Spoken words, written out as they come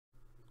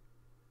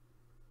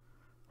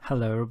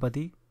Hello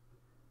everybody.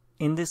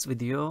 In this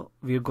video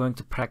we are going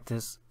to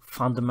practice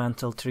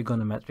fundamental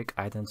trigonometric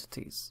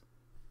identities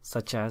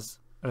such as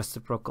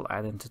reciprocal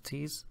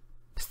identities,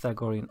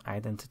 Pythagorean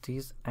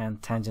identities,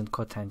 and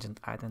tangent-cotangent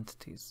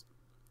identities.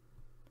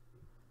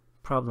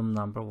 Problem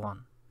number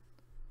 1.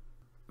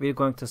 We are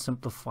going to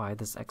simplify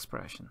this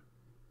expression.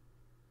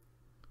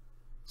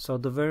 So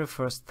the very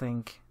first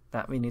thing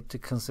that we need to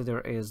consider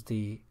is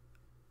the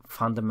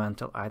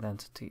fundamental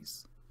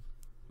identities.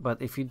 But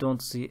if you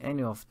don't see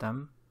any of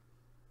them,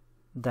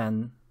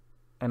 then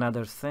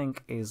another thing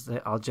is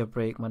the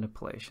algebraic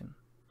manipulation.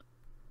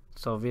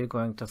 So we're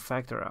going to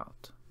factor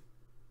out.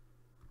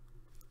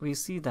 We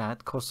see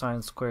that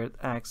cosine squared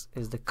x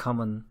is the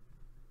common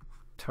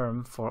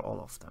term for all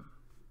of them.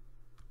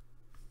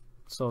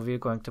 So we're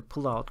going to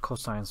pull out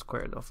cosine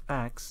squared of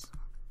x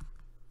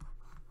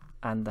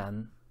and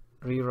then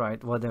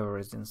rewrite whatever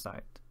is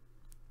inside.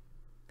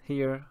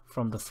 Here,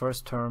 from the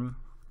first term,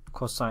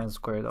 cosine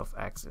squared of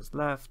x is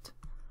left.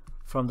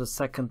 From the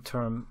second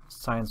term,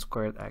 sine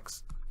squared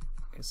x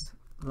is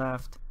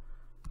left,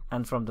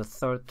 and from the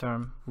third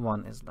term,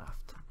 1 is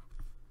left.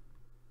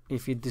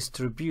 If you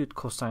distribute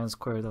cosine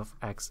squared of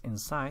x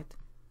inside,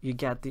 you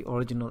get the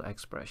original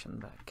expression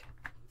back.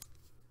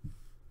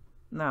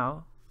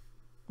 Now,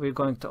 we're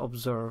going to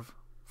observe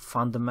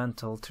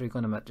fundamental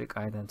trigonometric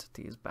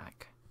identities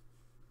back.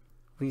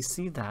 We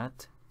see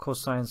that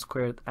cosine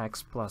squared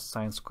x plus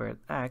sine squared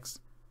x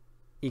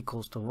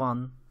equals to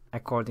 1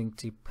 according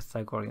to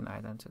Pythagorean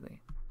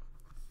identity.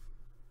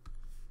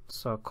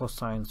 So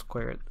cosine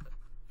squared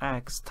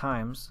x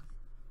times,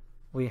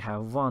 we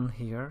have 1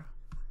 here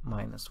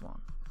minus 1.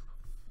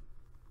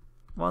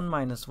 1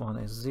 minus 1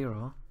 is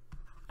 0,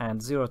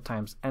 and 0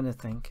 times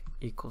anything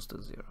equals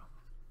to 0.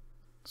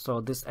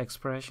 So this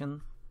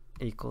expression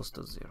equals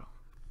to 0.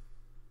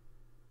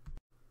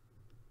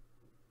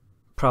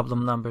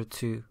 Problem number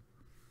 2.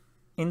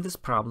 In this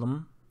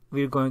problem,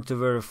 we're going to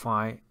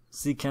verify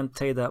secant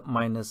theta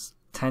minus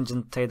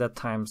tangent theta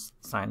times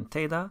sine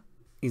theta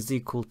is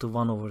equal to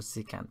 1 over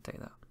secant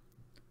theta.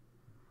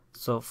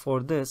 So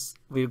for this,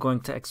 we're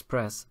going to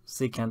express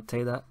secant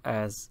theta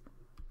as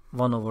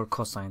 1 over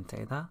cosine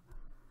theta,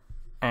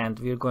 and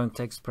we're going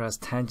to express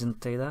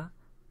tangent theta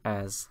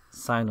as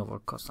sine over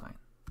cosine.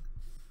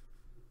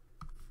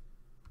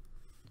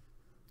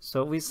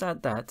 So we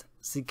said that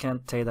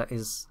secant theta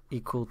is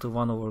equal to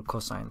 1 over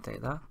cosine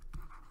theta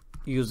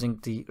using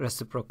the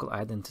reciprocal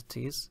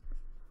identities,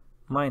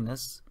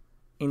 minus,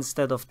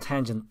 instead of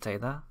tangent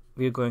theta,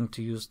 we're going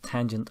to use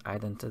tangent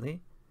identity.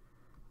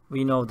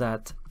 We know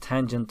that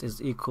tangent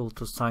is equal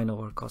to sine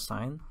over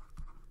cosine,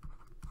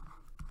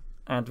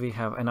 and we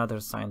have another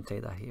sine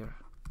theta here.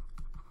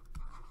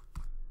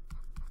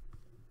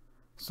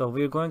 So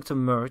we're going to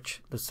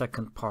merge the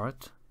second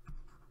part.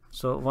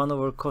 So 1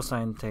 over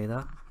cosine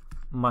theta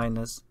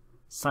minus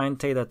sine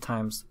theta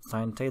times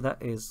sine theta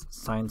is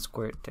sine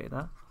squared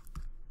theta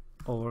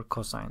over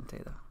cosine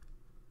theta.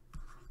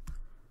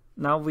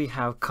 Now we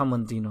have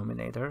common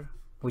denominator,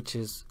 which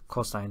is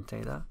cosine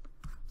theta,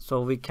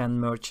 so we can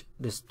merge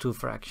these two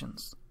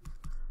fractions.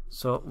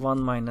 So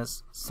 1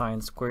 minus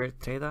sine squared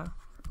theta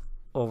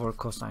over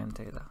cosine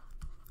theta.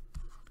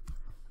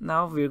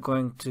 Now we're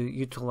going to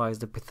utilize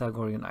the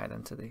Pythagorean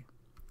identity.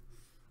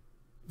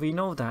 We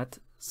know that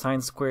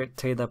sine squared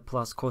theta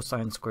plus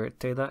cosine squared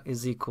theta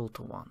is equal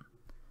to 1.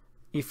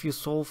 If you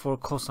solve for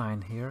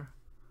cosine here,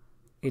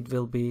 it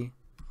will be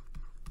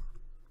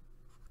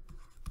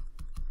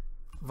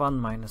 1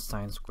 minus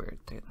sine squared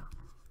theta.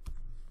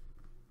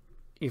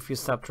 If you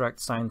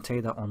subtract sine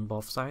theta on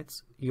both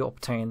sides, you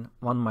obtain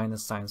 1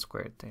 minus sine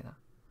squared theta.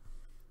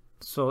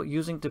 So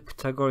using the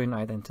Pythagorean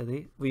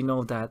identity, we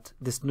know that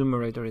this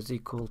numerator is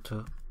equal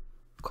to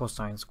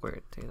cosine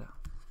squared theta.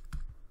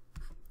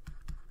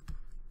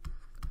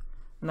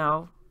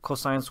 Now,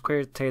 cosine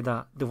squared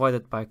theta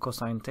divided by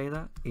cosine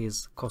theta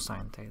is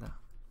cosine theta,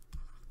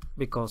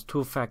 because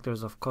 2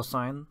 factors of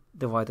cosine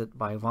divided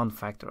by 1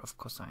 factor of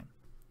cosine.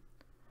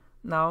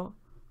 Now,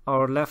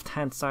 our left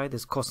hand side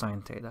is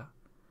cosine theta,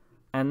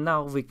 and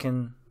now we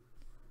can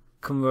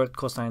convert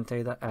cosine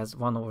theta as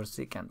 1 over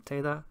secant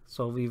theta,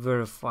 so we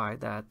verify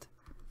that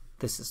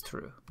this is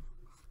true.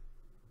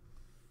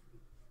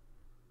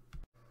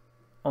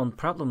 On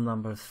problem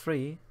number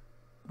 3,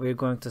 we're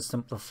going to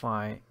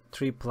simplify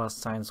 3 plus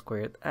sine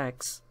squared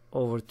x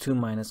over 2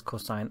 minus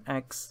cosine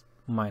x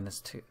minus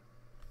 2.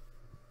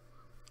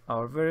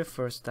 Our very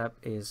first step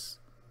is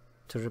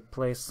to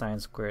replace sine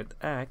squared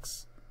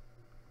x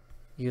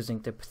using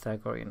the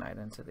Pythagorean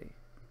identity.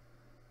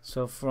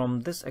 So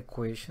from this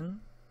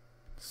equation,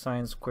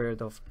 sine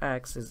squared of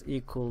x is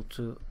equal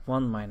to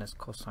 1 minus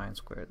cosine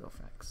squared of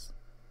x.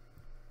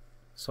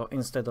 So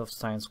instead of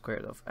sine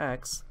squared of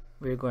x,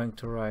 we're going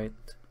to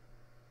write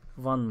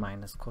 1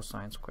 minus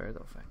cosine squared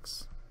of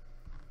x.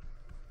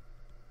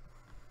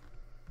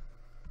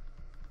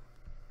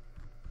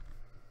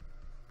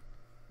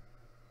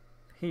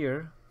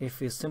 Here, if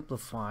we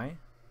simplify,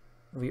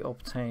 we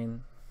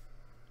obtain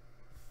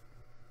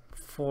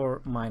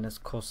 4 minus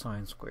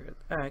cosine squared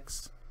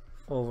x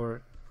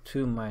over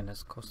 2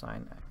 minus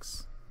cosine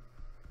x.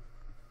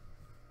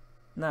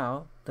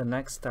 Now the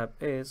next step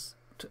is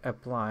to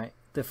apply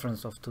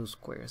difference of two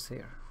squares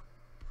here.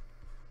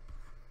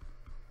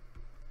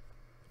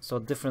 So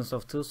difference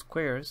of two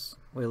squares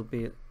will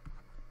be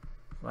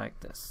like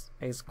this.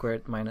 A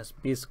squared minus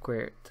b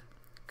squared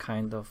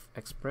kind of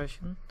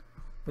expression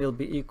will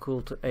be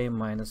equal to a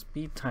minus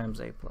b times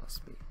a plus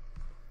b.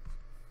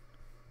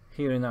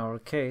 Here in our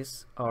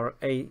case, our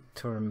a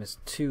term is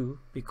 2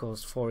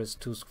 because 4 is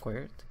 2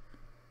 squared,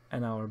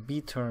 and our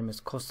b term is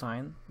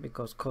cosine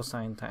because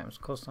cosine times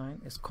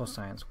cosine is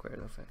cosine squared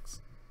of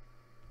x.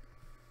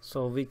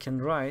 So we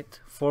can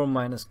write 4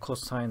 minus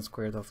cosine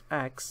squared of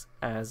x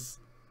as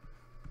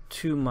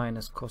 2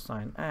 minus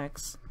cosine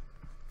x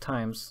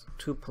times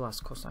 2 plus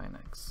cosine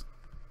x,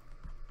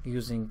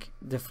 using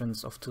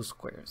difference of two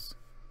squares,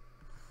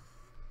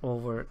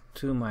 over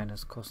 2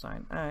 minus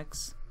cosine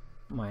x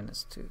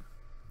minus 2.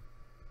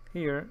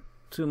 Here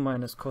 2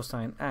 minus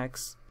cosine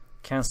x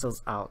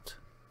cancels out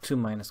 2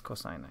 minus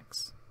cosine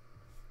x.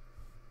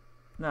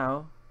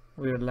 Now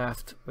we're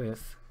left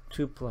with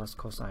 2 plus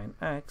cosine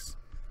x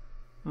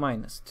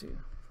minus 2.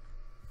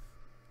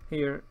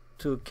 Here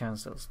 2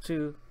 cancels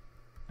 2,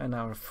 and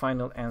our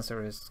final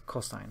answer is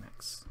cosine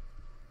x.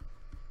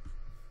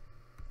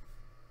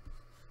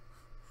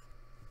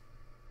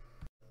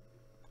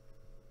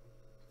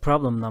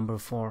 Problem number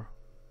 4.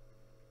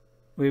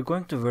 We're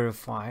going to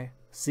verify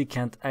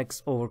secant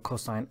x over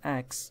cosine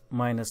x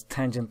minus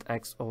tangent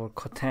x over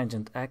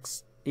cotangent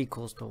x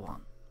equals to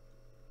 1.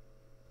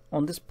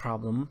 On this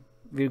problem,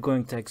 we're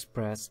going to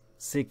express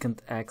secant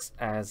x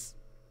as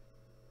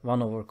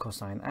 1 over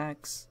cosine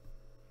x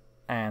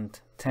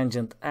and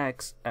tangent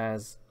x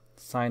as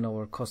sine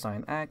over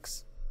cosine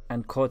x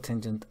and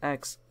cotangent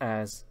x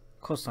as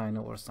cosine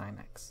over sine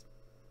x.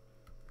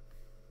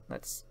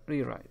 Let's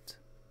rewrite.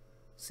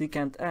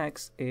 Secant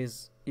x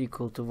is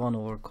equal to 1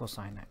 over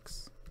cosine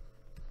x,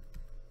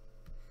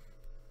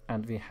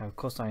 and we have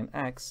cosine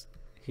x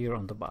here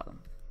on the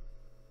bottom,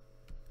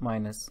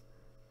 minus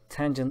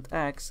tangent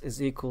x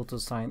is equal to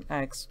sine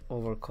x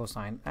over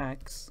cosine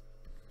x,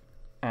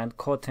 and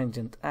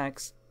cotangent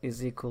x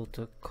is equal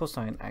to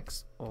cosine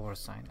x over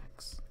sine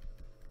x.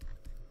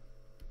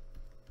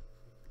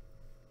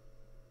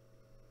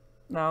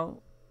 Now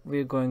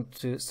we're going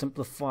to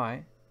simplify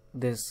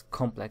these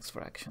complex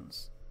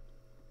fractions.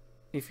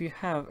 If you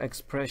have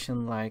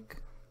expression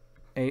like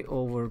a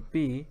over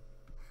b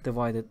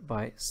divided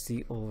by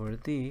c over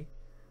d,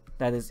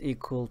 that is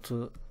equal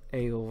to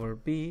a over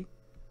b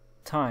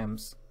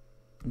times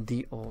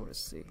d over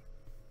c.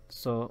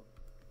 So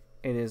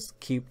it is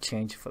keep,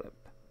 change, flip.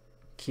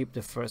 Keep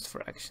the first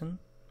fraction,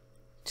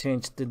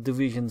 change the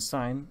division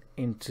sign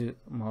into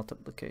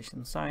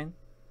multiplication sign,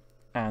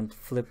 and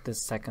flip the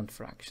second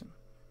fraction.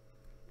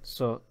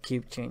 So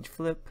keep, change,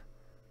 flip.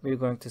 We're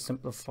going to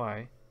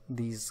simplify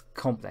these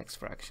complex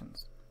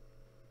fractions.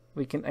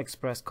 We can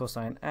express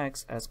cosine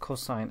x as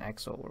cosine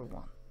x over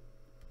 1.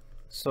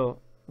 So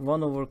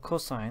 1 over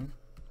cosine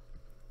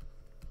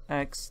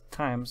x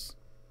times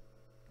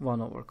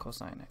 1 over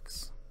cosine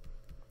x.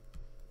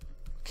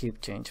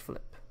 Keep, change,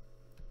 flip.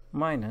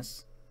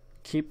 Minus,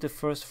 keep the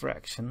first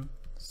fraction,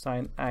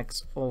 sine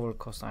x over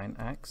cosine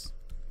x,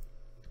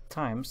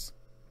 times,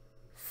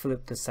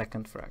 flip the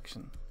second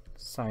fraction,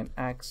 sine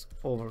x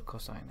over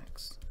cosine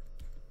x.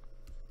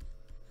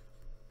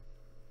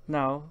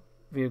 Now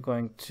we are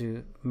going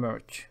to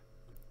merge.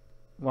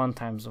 1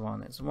 times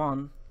 1 is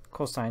 1,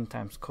 cosine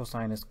times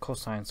cosine is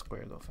cosine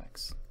squared of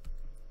x,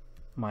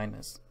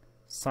 minus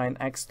sine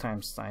x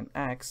times sine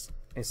x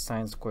is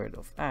sine squared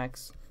of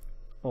x,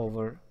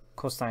 over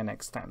cosine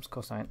x times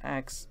cosine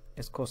x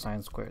is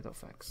cosine squared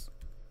of x.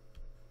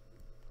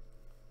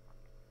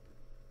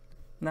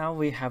 Now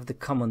we have the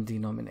common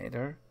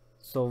denominator,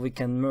 so we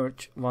can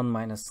merge 1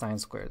 minus sine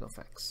squared of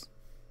x.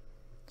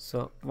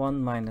 So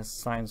 1 minus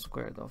sine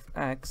squared of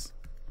x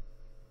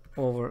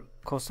over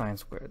cosine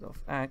squared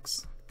of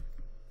x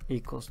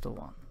equals to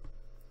 1.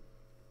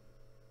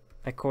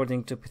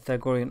 According to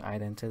Pythagorean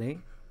identity,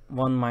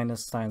 1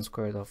 minus sine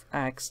squared of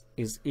x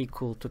is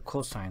equal to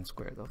cosine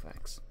squared of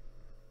x,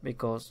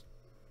 because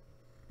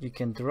you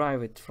can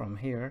derive it from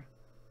here.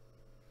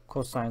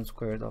 Cosine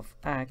squared of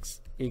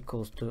x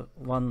equals to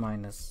 1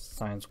 minus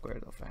sine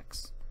squared of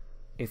x.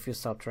 If you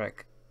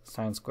subtract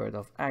sine squared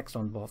of x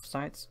on both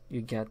sides,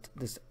 you get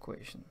this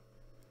equation.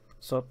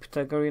 So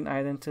Pythagorean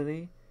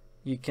identity,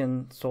 you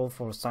can solve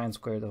for sine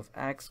squared of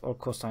x or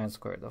cosine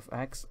squared of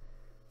x,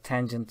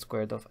 tangent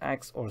squared of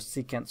x or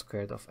secant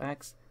squared of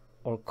x,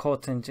 or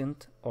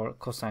cotangent or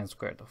cosine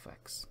squared of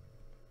x.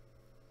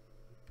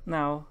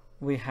 Now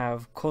we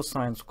have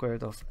cosine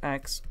squared of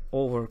x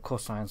over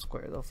cosine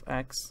squared of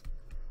x,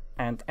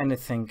 and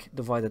anything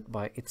divided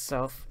by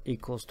itself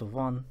equals to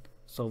 1,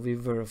 so we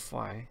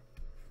verify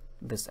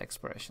this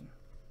expression.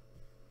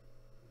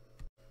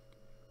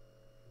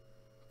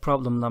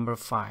 Problem number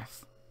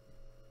 5.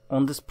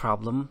 On this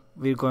problem,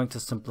 we're going to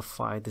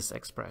simplify this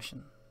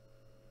expression.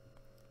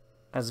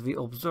 As we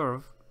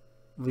observe,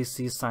 we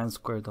see sine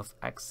squared of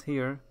x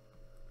here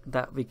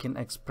that we can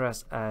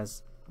express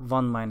as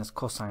 1 minus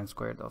cosine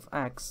squared of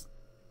x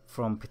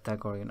from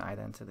Pythagorean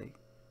identity.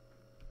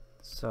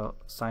 So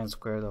sine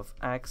squared of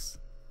x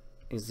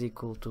is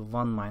equal to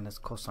 1 minus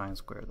cosine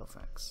squared of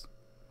x.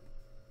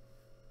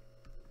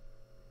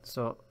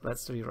 So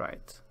let's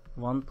rewrite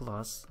 1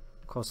 plus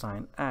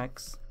cosine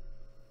x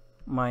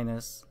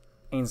minus,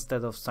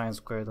 instead of sine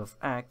squared of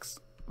x,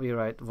 we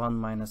write 1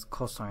 minus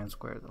cosine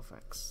squared of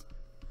x.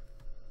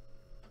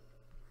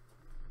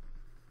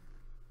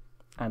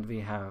 And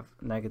we have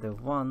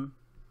negative 1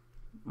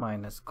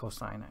 minus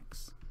cosine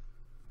x.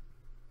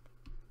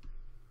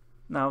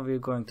 Now we're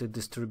going to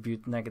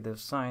distribute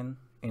negative sign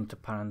into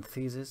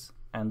parentheses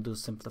and do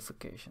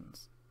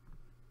simplifications.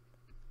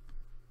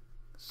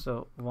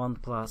 So 1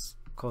 plus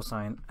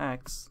cosine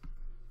x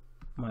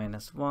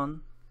minus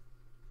 1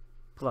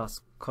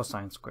 plus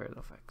cosine squared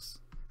of x.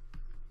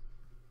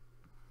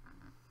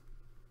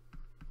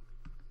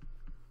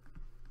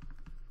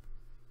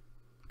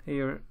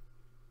 Here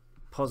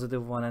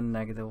positive 1 and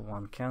negative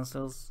 1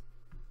 cancels,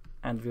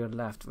 and we are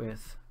left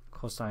with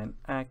cosine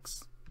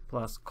x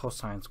plus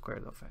cosine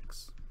squared of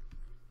x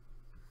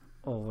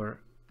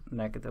over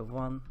negative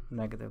 1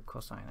 negative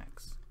cosine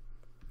x.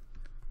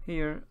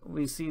 Here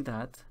we see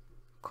that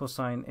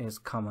cosine is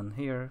common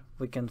here.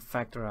 We can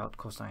factor out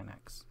cosine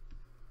x.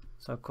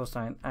 So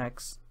cosine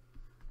x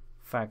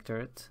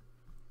factored,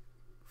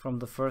 from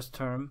the first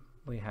term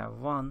we have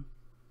 1,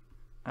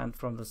 and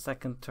from the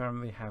second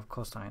term we have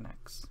cosine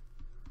x.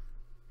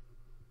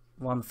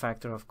 One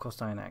factor of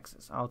cosine x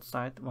is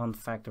outside, one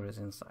factor is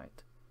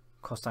inside.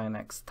 Cosine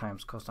x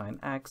times cosine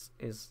x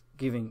is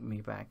giving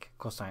me back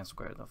cosine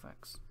squared of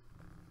x.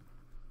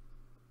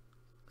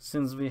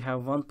 Since we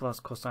have 1 plus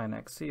cosine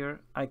x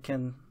here, I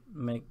can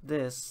make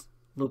this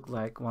look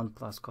like 1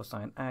 plus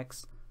cosine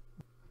x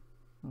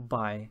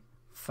by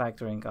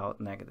factoring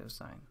out negative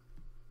sign.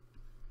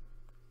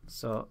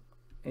 So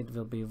it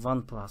will be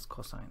 1 plus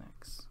cosine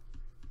x.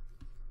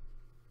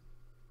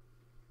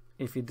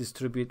 If you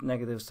distribute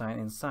negative sign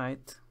inside,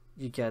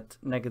 you get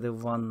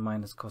negative 1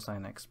 minus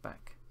cosine x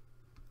back.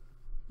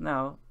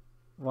 Now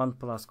 1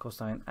 plus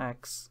cosine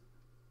x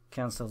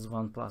cancels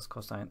 1 plus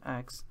cosine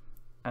x,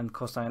 and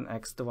cosine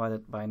x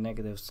divided by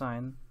negative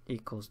sign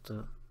equals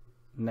to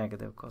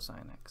negative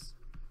cosine x.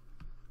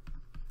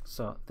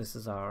 So this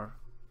is our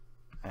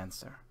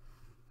answer.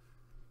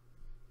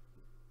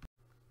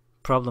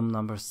 Problem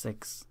number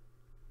 6.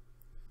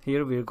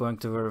 Here we are going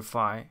to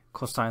verify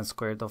cosine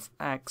squared of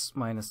x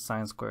minus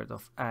sine squared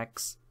of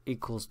x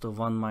equals to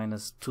 1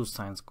 minus 2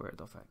 sine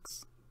squared of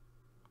x.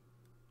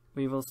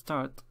 We will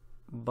start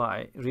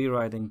by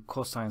rewriting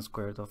cosine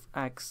squared of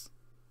x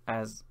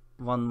as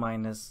 1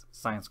 minus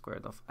sine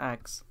squared of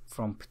x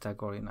from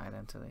Pythagorean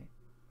identity.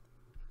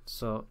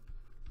 So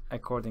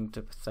according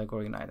to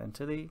Pythagorean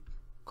identity,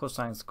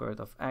 cosine squared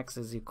of x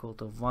is equal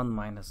to 1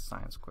 minus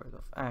sine squared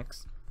of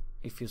x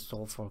if you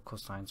solve for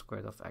cosine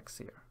squared of x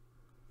here.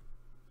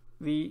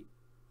 We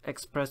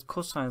express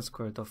cosine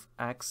squared of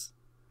x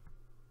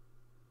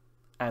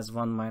as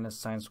 1 minus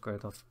sine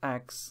squared of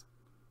x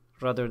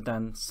rather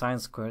than sine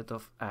squared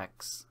of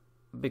x,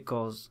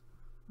 because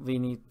we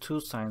need 2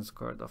 sine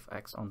squared of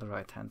x on the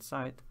right hand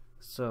side,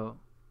 so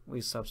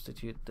we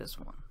substitute this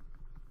one.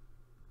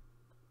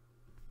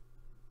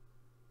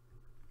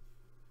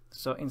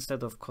 So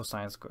instead of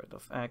cosine squared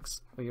of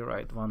x, we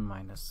write 1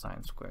 minus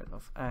sine squared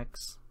of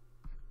x,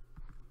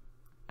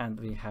 and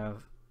we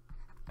have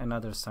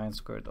another sine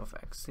squared of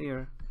x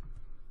here,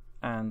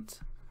 and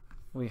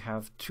we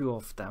have 2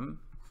 of them,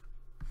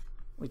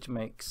 which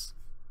makes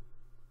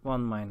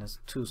 1 minus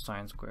 2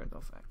 sine squared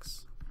of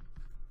x,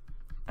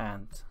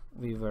 and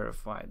we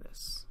verify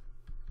this.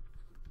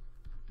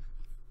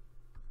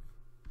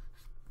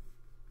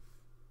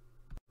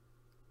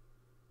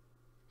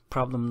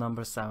 Problem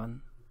number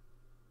 7.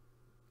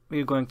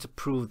 We're going to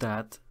prove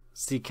that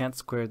secant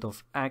squared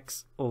of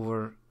x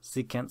over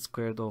secant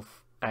squared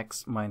of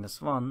x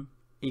minus 1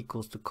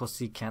 equals to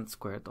cosecant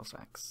squared of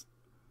x.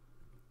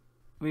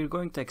 We're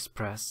going to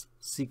express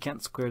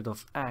secant squared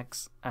of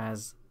x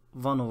as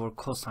 1 over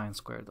cosine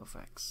squared of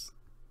x.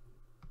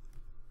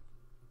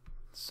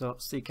 So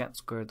secant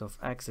squared of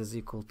x is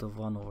equal to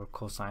 1 over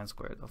cosine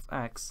squared of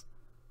x,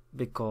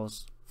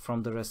 because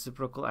from the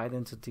reciprocal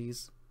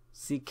identities,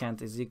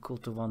 secant is equal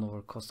to 1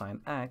 over cosine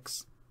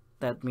x.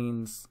 That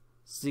means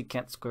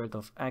secant squared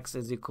of x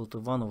is equal to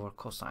 1 over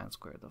cosine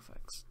squared of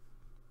x.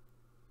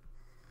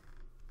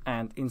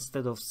 And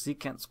instead of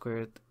secant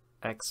squared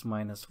x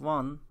minus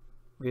 1,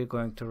 we're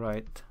going to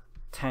write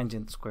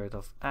tangent squared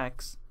of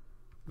x,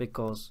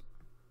 because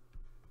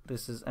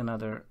this is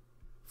another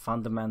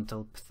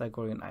fundamental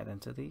Pythagorean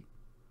identity.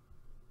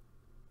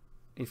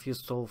 If you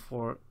solve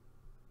for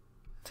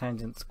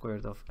tangent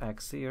squared of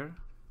x here,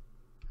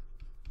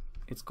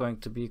 it's going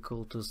to be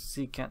equal to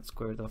secant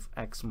squared of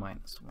x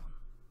minus 1.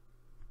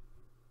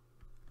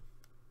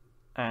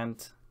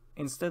 And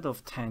instead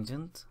of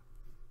tangent,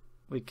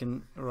 we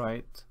can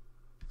write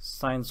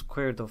sine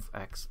squared of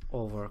x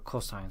over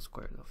cosine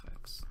squared of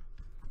x,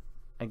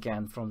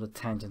 again from the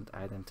tangent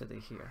identity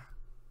here.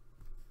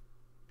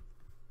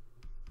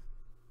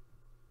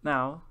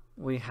 Now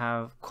we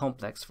have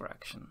complex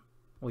fraction,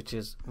 which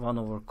is 1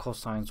 over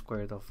cosine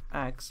squared of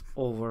x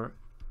over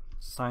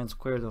sine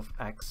squared of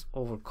x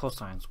over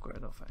cosine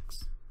squared of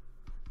x.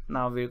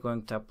 Now we're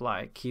going to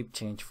apply keep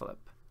change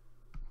flip.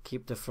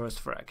 Keep the first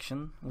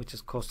fraction, which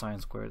is cosine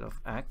squared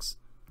of x,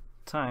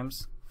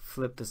 times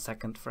flip the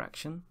second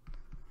fraction,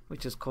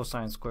 which is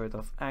cosine squared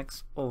of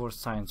x over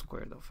sine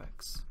squared of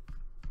x.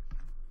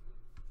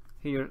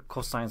 Here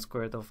cosine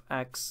squared of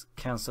x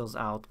cancels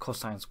out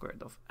cosine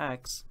squared of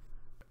x,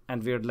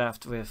 and we're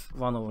left with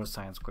 1 over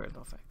sine squared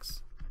of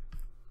x.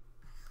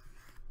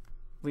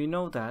 We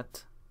know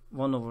that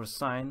 1 over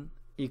sine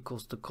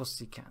equals to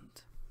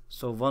cosecant.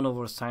 So 1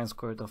 over sine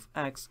squared of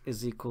x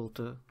is equal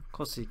to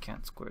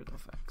cosecant squared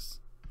of x.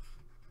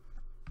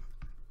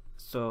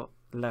 So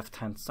left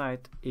hand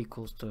side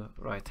equals to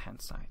right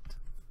hand side.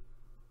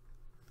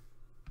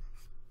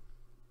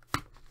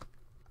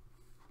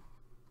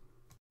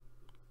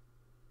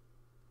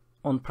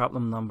 On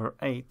problem number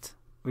 8,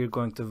 we're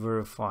going to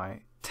verify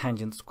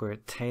tangent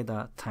squared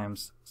theta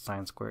times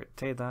sine squared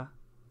theta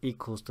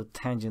equals to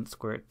tangent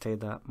squared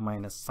theta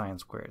minus sine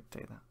squared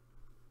theta.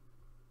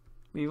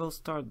 We will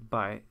start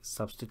by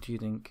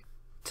substituting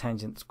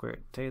tangent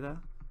squared theta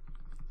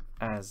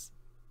as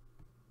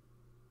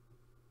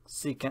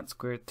secant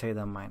squared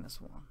theta minus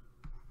 1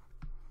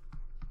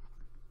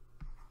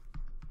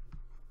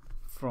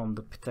 from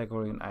the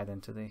Pythagorean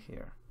identity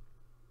here.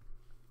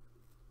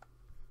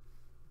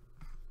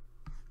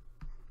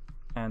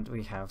 And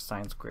we have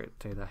sine squared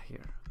theta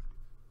here.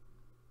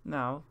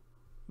 Now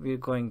we're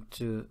going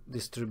to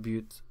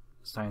distribute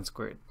sine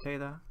squared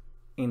theta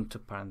into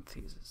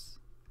parentheses.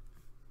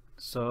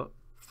 So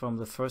from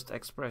the first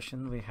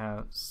expression we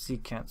have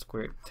secant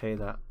squared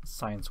theta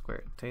sine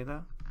squared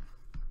theta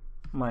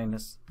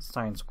minus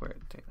sine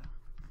squared theta.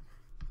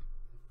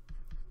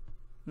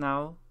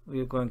 Now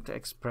we are going to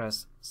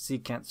express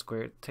secant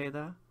squared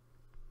theta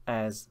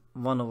as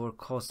 1 over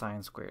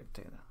cosine squared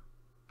theta.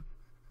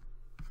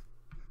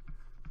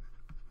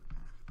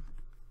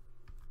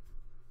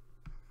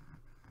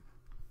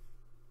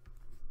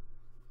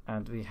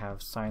 And we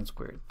have sine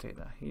squared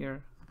theta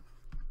here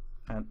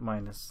and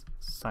minus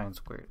sine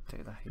squared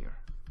theta here.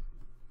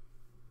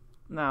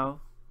 Now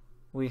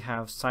we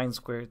have sine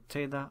squared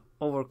theta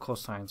over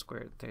cosine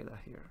squared theta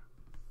here.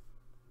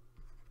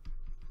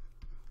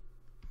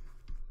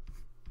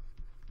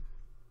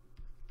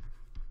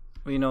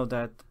 We know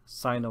that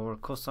sine over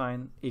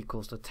cosine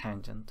equals to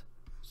tangent,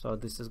 so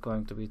this is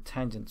going to be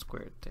tangent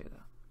squared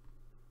theta.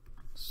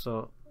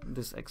 So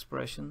this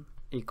expression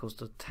equals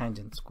to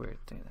tangent squared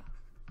theta.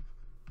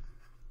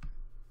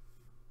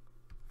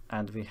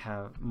 And we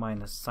have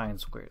minus sine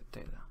squared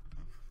theta.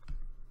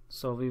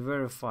 So we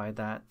verify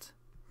that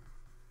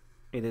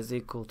it is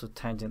equal to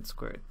tangent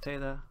squared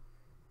theta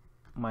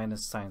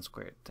minus sine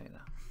squared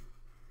theta.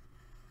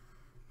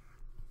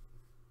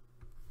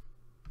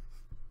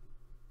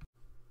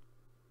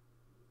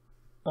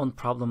 On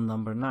problem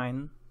number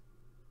 9,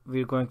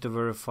 we're going to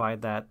verify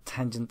that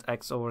tangent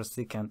x over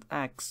secant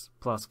x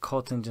plus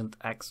cotangent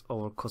x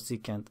over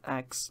cosecant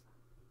x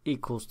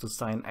equals to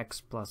sine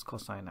x plus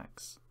cosine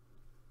x.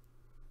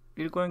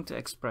 We're going to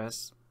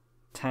express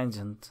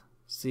tangent,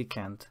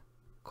 secant,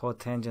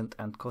 cotangent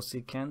and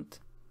cosecant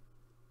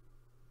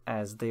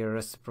as their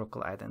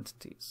reciprocal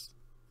identities.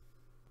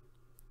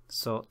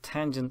 So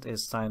tangent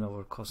is sine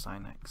over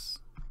cosine x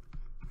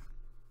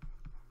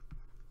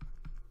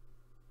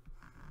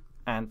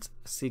and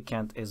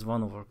secant is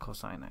 1 over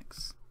cosine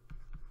x.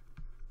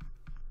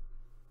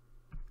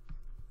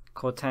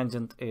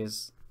 Cotangent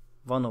is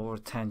 1 over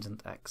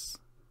tangent x,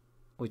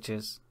 which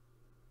is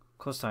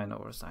cosine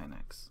over sine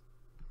x.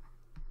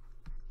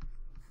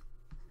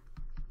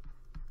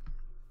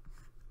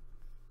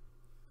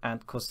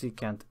 And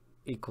cosecant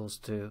equals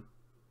to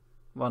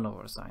 1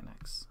 over sine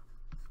x.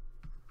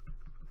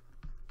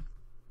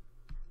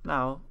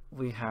 Now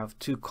we have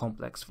two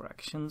complex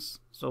fractions,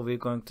 so we're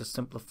going to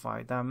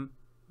simplify them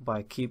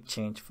by keep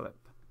change flip.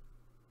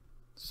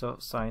 So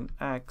sine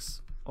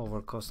x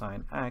over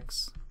cosine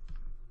x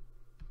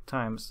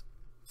times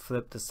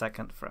flip the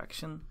second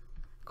fraction,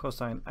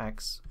 cosine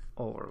x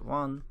over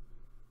 1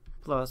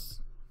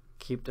 plus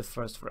keep the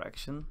first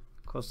fraction,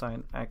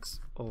 cosine x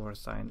over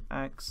sine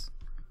x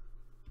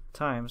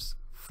times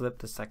flip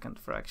the second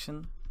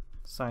fraction,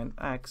 sine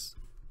x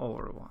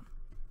over 1.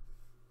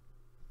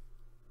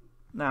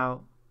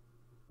 Now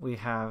we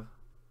have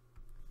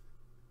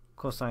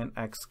cosine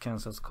x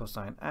cancels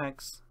cosine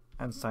x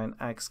and sine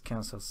x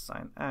cancels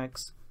sine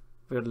x.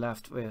 We're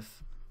left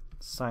with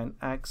sine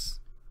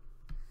x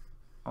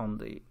on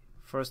the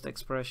first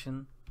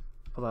expression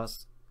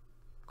plus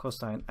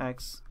cosine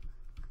x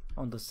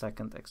on the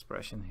second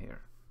expression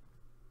here.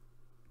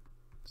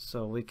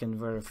 So we can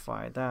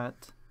verify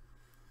that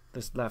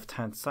this left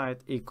hand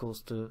side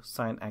equals to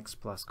sine x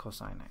plus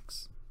cosine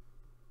x.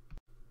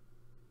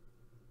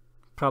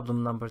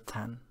 Problem number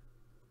 10.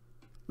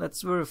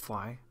 Let's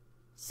verify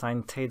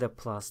sine theta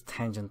plus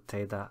tangent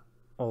theta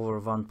over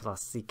 1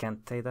 plus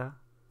secant theta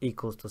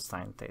equals to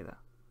sine theta.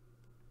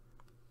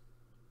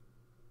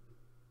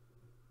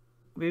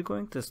 We're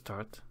going to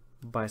start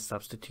by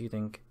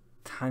substituting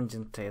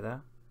tangent theta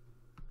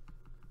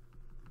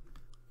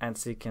and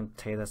secant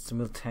theta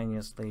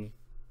simultaneously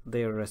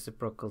their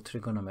reciprocal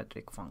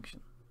trigonometric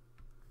function.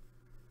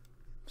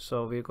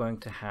 So we're going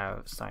to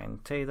have sine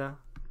theta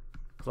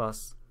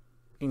plus,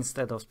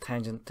 instead of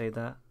tangent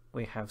theta,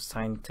 we have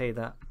sine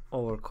theta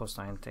over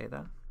cosine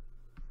theta.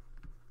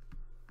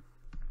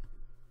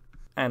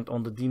 And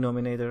on the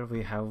denominator,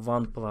 we have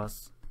 1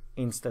 plus,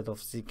 instead of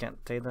secant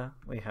theta,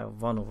 we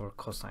have 1 over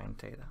cosine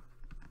theta.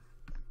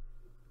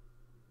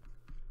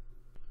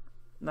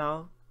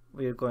 Now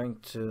we're going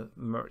to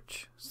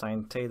merge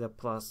sine theta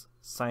plus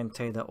sine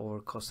theta over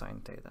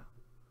cosine theta.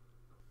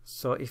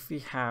 So if we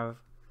have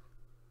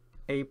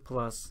a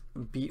plus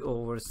b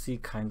over c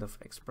kind of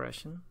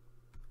expression,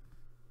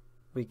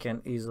 we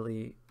can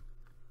easily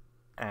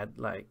add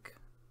like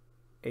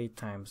a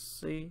times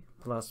c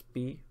plus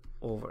b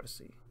over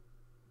c.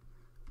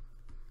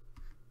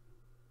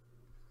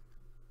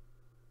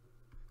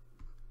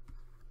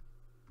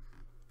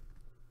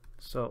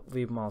 So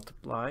we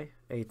multiply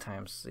a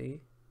times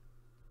c,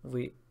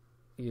 we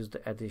use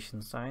the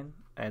addition sign,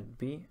 add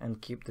b,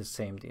 and keep the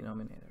same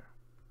denominator.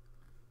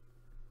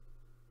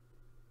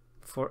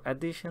 For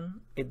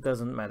addition, it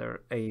doesn't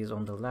matter a is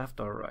on the left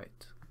or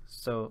right.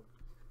 So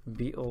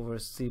b over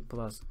c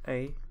plus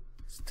a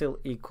still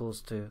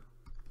equals to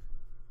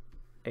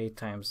a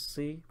times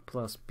c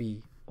plus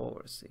b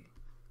over c,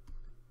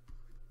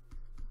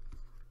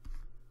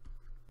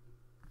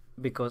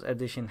 because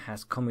addition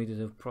has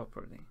commutative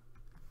property.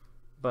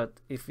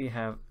 But if we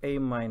have a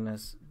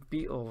minus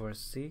b over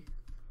c,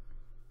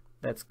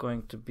 that's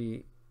going to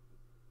be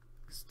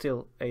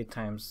still a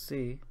times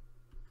c,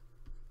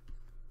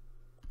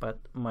 but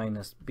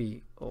minus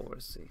b over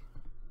c.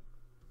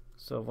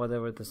 So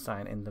whatever the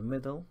sign in the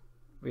middle,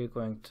 we're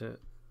going to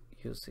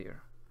use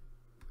here.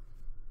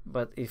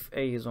 But if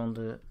a is on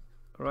the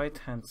right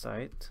hand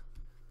side,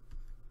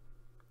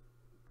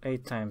 a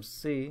times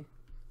c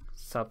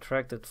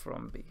subtracted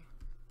from b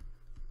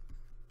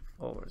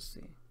over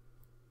c,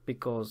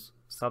 because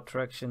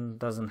subtraction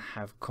doesn't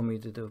have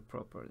commutative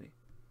property.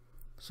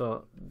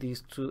 So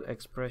these two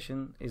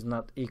expressions is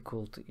not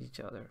equal to each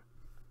other.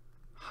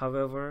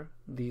 However,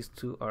 these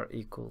two are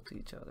equal to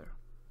each other.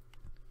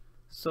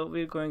 So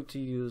we're going to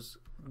use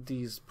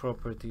these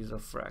properties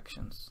of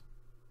fractions.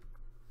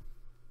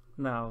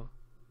 Now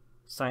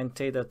sine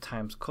theta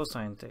times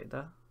cosine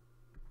theta,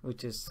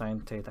 which is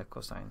sine theta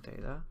cosine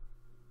theta,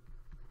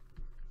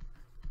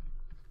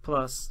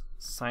 plus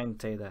sine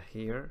theta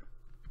here,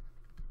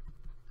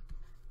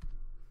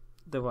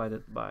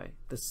 divided by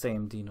the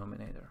same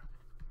denominator,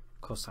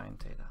 cosine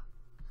theta.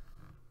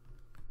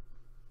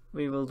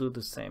 We will do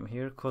the same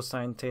here.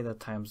 Cosine theta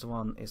times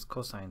 1 is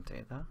cosine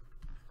theta,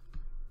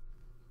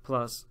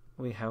 plus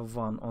we have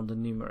 1 on the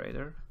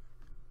numerator,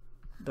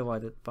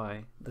 divided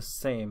by the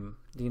same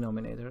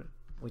denominator,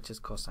 which is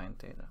cosine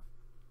theta.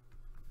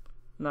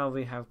 Now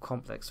we have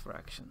complex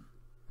fraction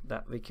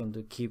that we can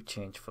do keep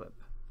change flip,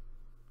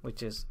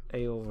 which is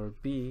a over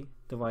b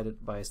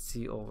divided by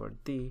c over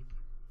d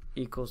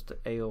equals to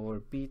a over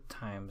b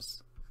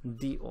times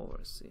d over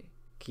c,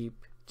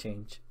 keep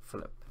change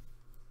flip.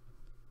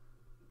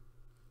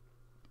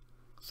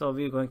 So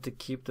we're going to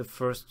keep the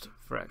first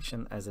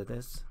fraction as it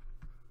is,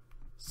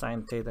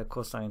 sine theta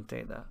cosine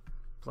theta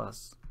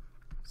plus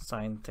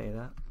sine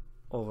theta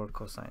over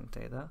cosine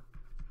theta,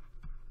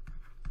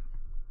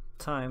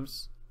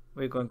 times,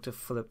 we're going to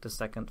flip the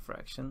second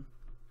fraction,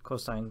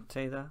 cosine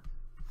theta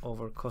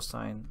over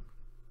cosine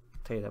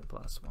theta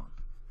plus 1.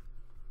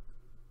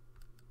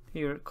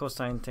 Here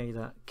cosine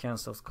theta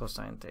cancels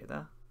cosine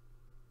theta,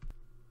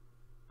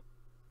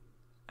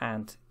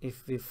 and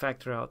if we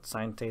factor out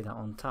sine theta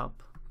on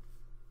top,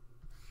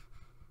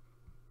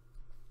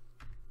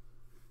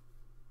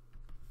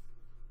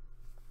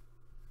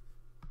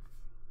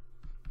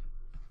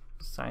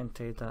 sine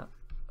theta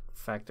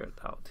factored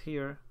out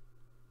here,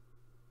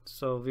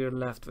 so we're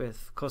left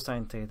with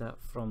cosine theta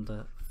from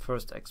the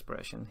first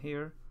expression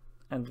here,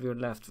 and we're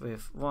left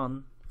with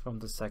 1 from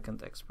the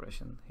second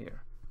expression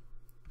here,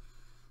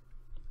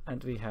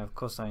 and we have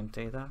cosine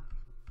theta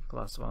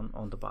plus 1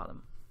 on the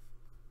bottom.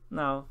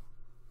 Now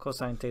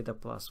cosine theta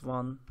plus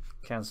 1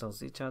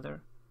 cancels each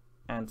other,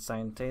 and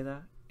sine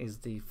theta is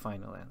the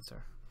final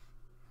answer.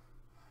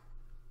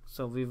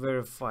 So we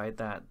verify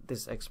that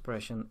this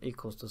expression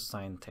equals to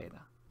sine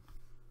theta.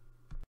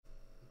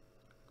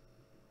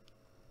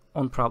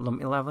 On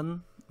problem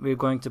 11, we're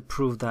going to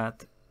prove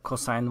that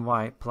cosine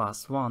y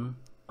plus 1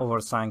 over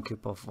sine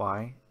cube of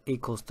y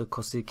equals to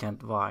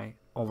cosecant y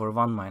over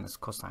 1 minus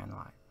cosine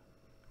y.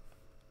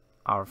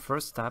 Our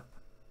first step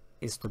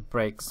is to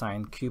break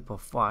sine cube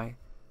of y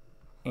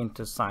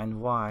into sine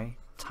y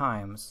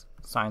times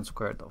sine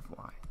squared of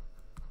y.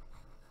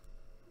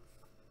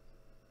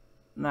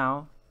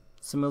 Now,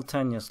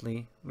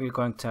 simultaneously, we're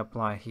going to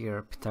apply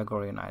here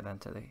Pythagorean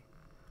identity.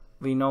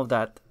 We know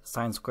that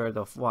sine squared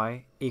of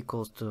y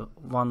equals to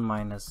 1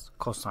 minus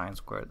cosine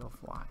squared of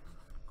y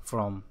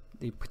from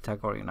the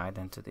Pythagorean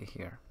identity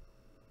here.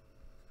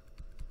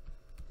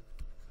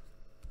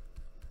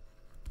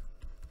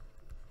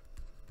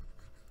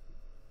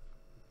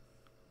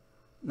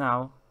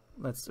 Now,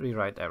 let's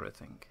rewrite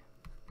everything.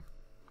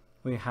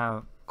 we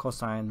have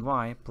cosine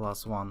y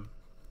plus 1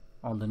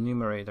 on the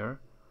numerator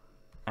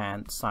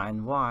and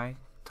sine y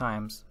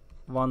times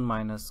 1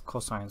 minus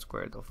cosine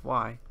squared of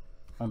y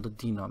on the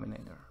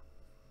denominator.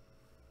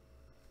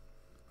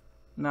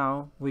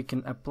 Now we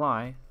can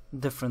apply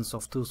difference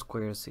of two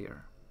squares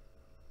here.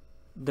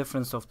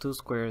 Difference of two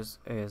squares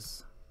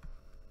is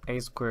a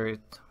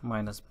squared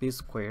minus b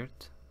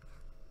squared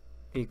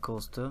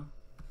equals to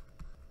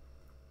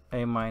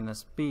a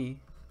minus b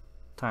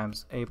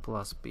times a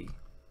plus b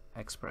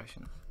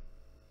expression.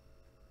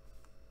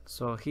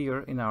 So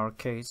here in our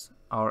case,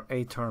 our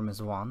a term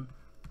is 1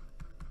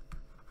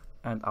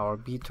 and our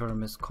b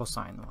term is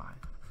cosine y.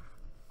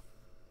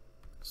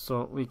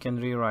 So we can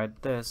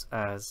rewrite this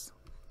as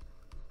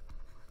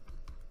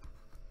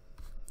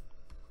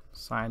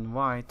sine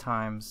y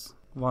times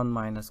 1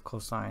 minus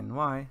cosine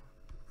y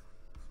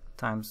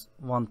times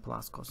 1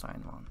 plus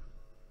cosine 1.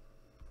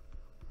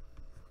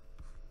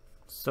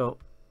 So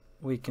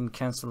we can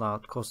cancel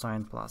out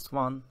cosine plus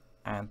 1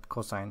 and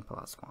cosine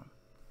plus 1.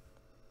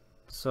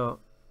 So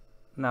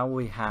now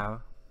we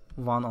have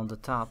 1 on the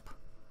top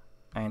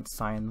and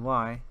sine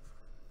y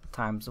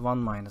times 1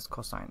 minus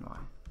cosine y.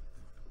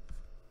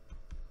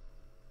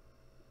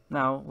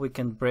 Now we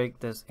can break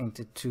this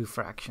into two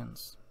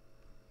fractions.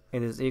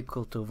 It is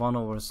equal to 1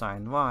 over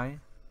sine y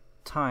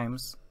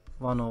times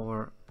 1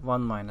 over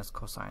 1 minus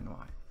cosine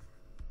y.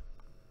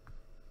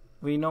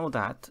 We know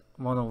that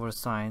 1 over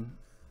sine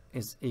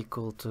is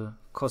equal to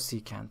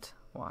cosecant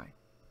y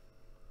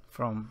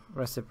from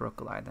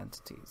reciprocal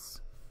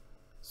identities.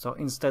 So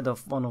instead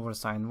of 1 over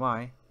sine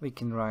y, we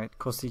can write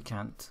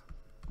cosecant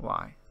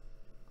y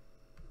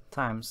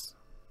times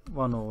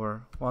 1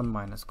 over 1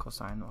 minus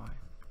cosine y.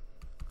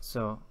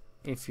 So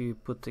if you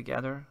put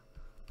together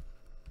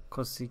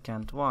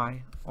cosecant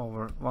y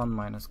over 1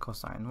 minus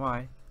cosine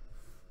y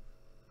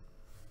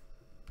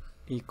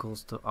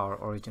equals to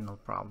our original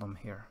problem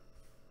here.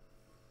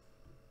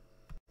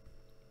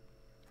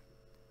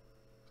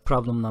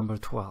 Problem number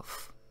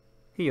 12.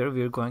 Here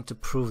we are going to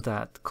prove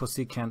that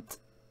cosecant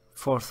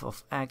fourth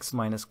of x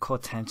minus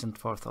cotangent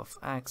fourth of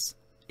x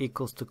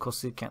equals to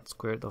cosecant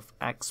squared of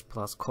x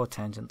plus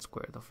cotangent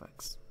squared of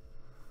x.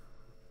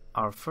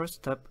 Our first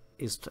step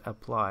is to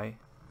apply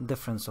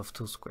difference of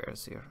two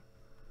squares here.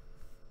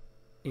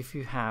 If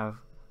you have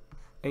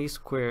a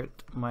squared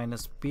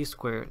minus b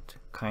squared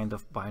kind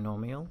of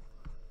binomial,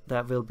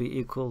 that will be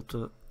equal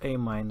to a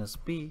minus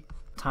b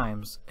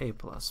times a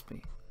plus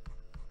b.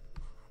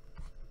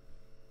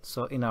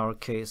 So in our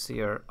case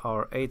here,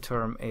 our a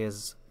term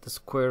is the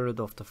square root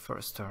of the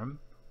first term,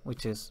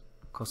 which is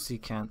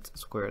cosecant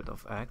squared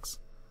of x,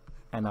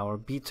 and our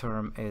b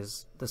term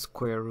is the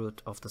square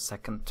root of the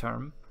second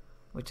term,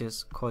 which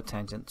is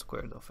cotangent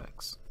squared of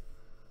x.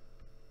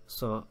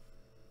 So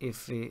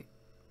if we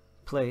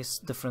place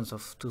difference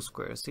of two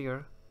squares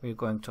here, we're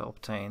going to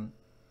obtain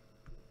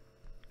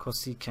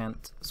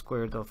cosecant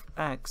squared of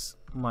x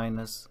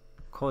minus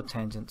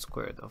cotangent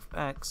squared of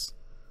x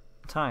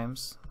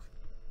times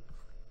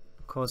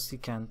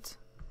cosecant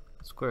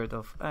squared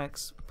of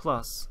x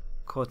plus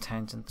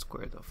cotangent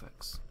squared of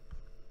x.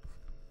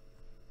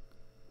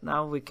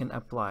 Now we can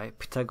apply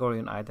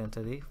Pythagorean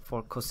identity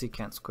for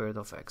cosecant squared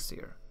of x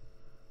here.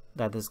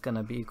 That is going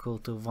to be equal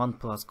to 1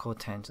 plus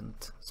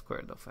cotangent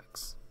squared of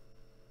x.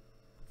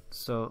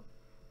 So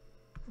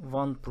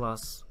 1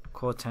 plus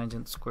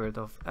cotangent squared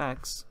of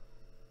x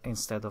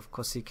instead of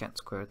cosecant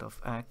squared of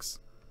x,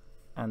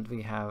 and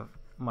we have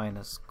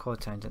minus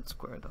cotangent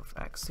squared of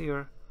x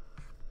here,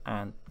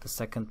 and the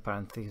second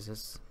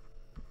parenthesis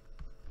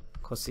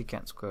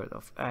cosecant squared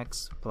of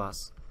x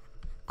plus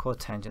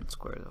cotangent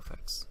squared of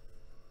x.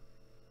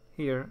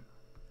 Here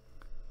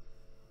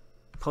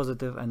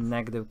positive and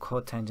negative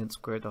cotangent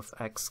squared of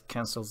x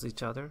cancels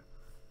each other,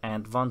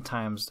 and 1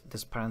 times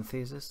this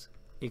parenthesis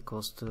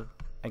equals to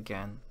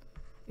again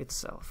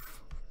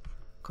itself,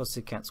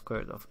 cosecant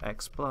squared of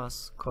x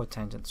plus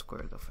cotangent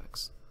squared of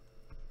x.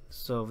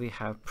 So we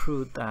have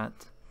proved that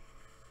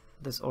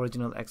this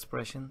original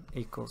expression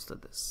equals to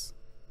this.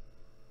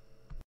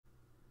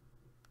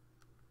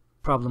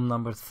 Problem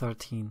number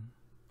 13.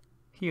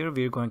 Here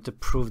we are going to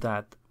prove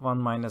that 1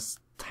 minus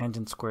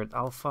tangent squared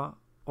alpha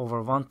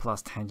over 1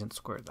 plus tangent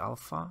squared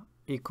alpha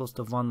equals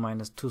to 1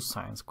 minus 2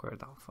 sine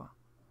squared alpha.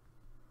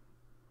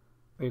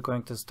 We're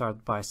going to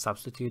start by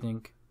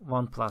substituting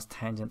 1 plus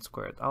tangent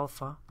squared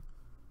alpha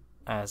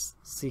as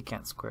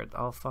secant squared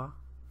alpha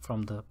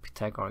from the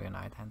Pythagorean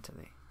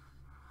identity.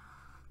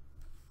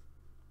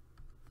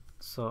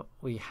 So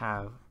we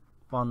have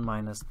 1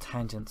 minus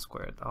tangent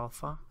squared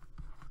alpha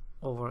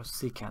over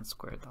secant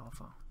squared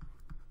alpha.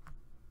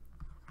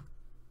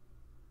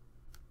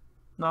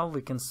 Now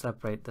we can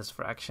separate this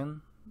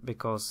fraction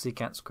because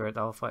secant squared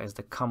alpha is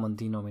the common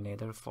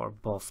denominator for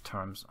both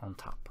terms on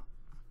top.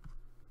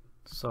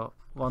 So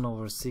 1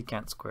 over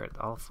secant squared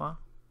alpha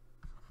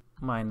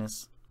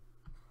minus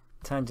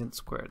tangent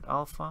squared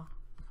alpha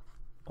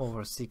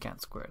over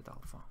secant squared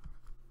alpha.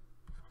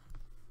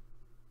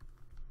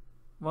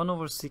 1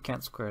 over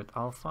secant squared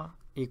alpha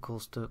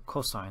equals to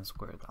cosine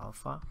squared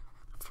alpha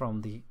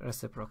from the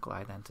reciprocal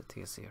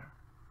identities here.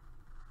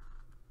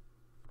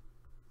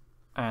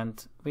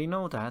 And we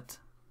know that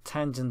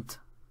tangent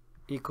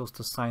equals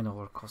to sine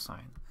over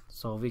cosine.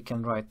 So we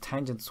can write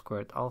tangent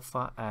squared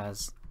alpha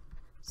as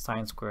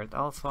sine squared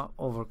alpha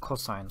over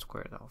cosine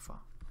squared alpha.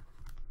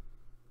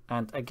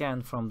 And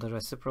again, from the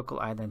reciprocal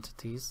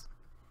identities,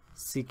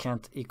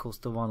 secant equals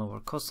to 1 over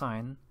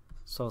cosine,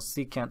 so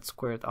secant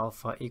squared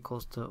alpha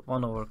equals to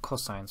 1 over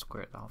cosine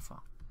squared alpha.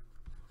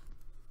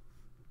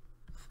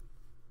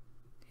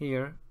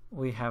 Here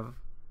we have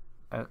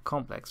a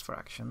complex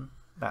fraction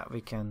that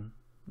we can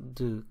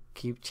do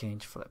keep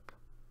change flip.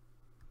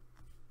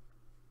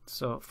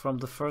 So from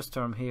the first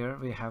term here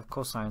we have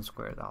cosine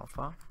squared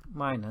alpha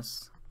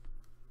minus,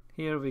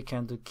 here we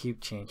can do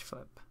keep change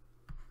flip.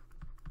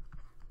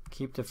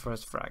 Keep the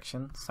first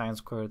fraction, sine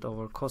squared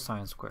over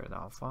cosine squared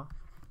alpha,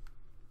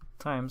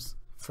 times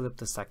flip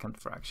the second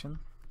fraction,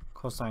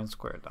 cosine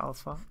squared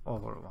alpha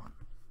over 1.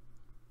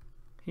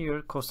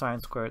 Here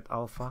cosine squared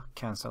alpha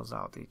cancels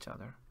out each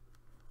other.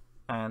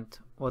 And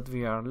what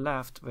we are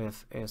left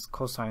with is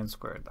cosine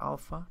squared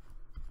alpha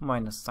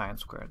minus sine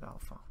squared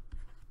alpha.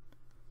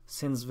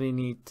 Since we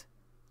need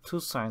 2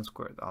 sine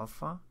squared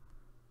alpha,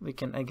 we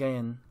can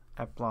again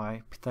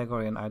apply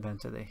Pythagorean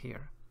identity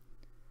here.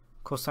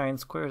 Cosine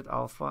squared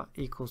alpha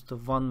equals to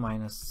 1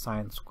 minus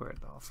sine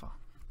squared alpha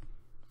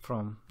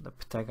from the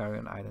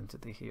Pythagorean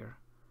identity here.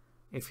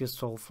 If you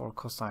solve for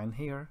cosine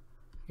here,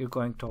 you're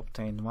going to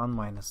obtain 1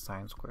 minus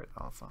sine squared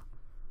alpha.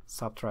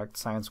 Subtract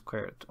sine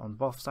squared on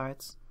both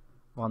sides,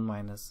 1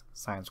 minus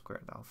sine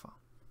squared alpha.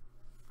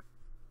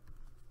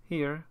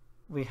 Here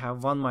we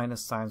have 1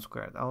 minus sine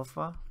squared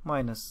alpha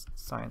minus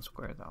sine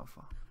squared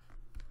alpha.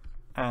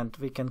 And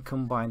we can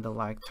combine the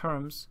like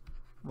terms.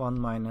 1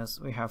 minus,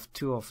 we have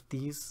 2 of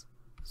these,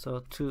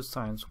 so 2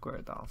 sine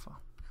squared alpha.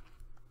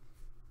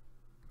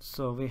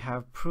 So we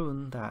have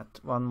proven that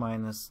 1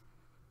 minus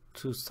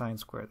 2 sine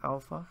squared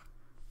alpha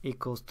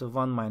equals to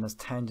 1 minus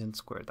tangent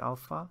squared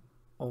alpha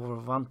over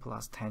 1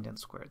 plus tangent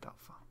squared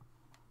alpha.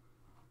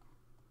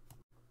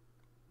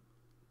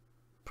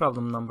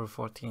 Problem number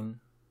 14.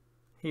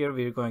 Here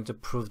we are going to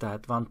prove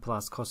that 1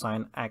 plus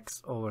cosine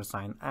x over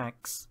sine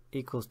x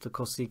equals to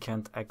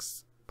cosecant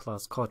x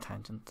plus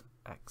cotangent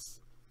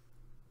x.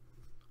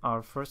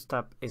 Our first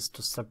step is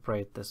to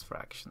separate this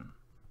fraction.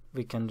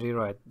 We can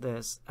rewrite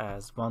this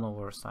as 1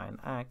 over sine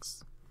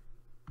x,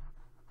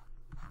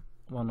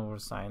 1 over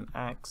sine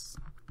x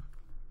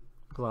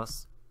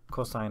plus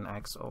cosine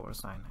x over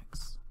sine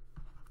x.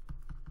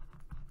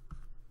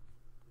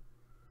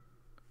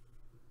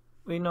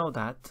 We know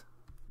that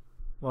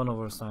 1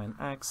 over sine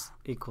x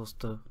equals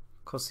to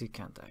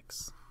cosecant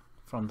x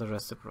from the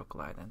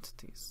reciprocal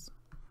identities.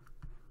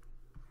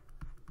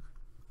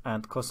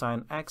 And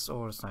cosine x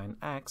over sine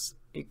x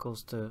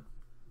equals to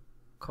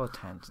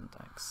cotangent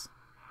x.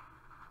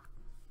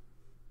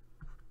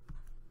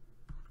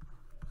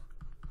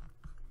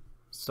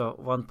 So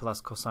 1 plus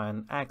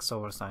cosine x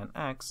over sine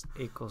x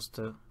equals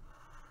to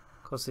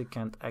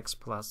cosecant x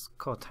plus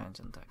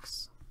cotangent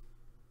x.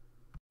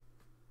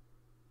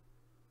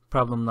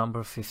 Problem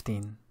number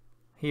 15.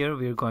 Here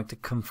we are going to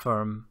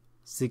confirm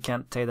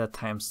secant theta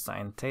times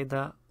sine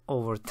theta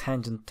over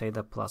tangent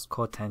theta plus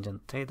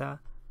cotangent theta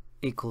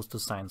equals to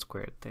sine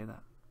squared theta.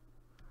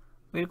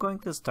 We are going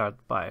to start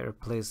by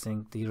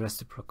replacing the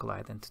reciprocal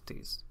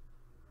identities.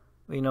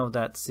 We know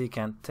that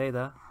secant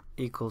theta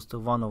equals to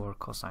 1 over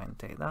cosine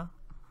theta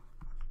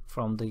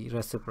from the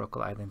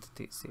reciprocal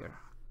identities here.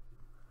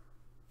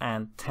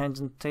 And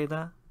tangent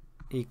theta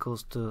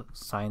equals to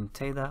sine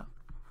theta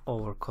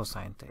over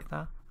cosine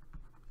theta.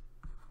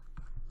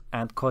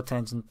 And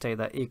cotangent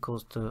theta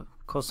equals to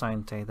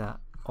cosine theta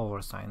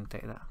over sine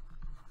theta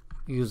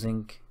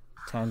using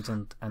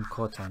tangent and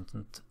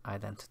cotangent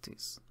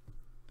identities.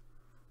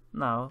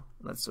 Now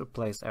let's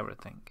replace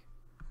everything.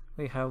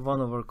 We have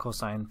 1 over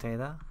cosine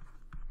theta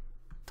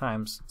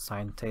times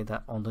sine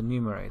theta on the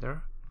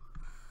numerator,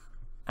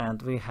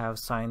 and we have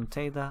sine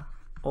theta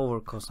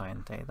over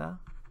cosine theta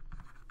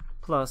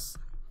plus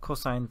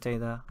cosine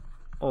theta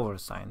over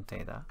sine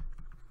theta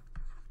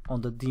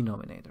on the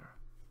denominator.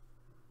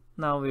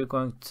 Now we're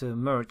going to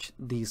merge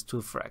these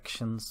two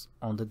fractions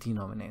on the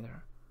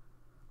denominator.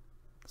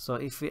 So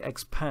if we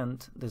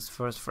expand this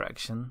first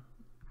fraction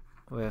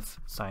with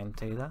sine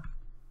theta,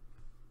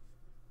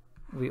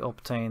 we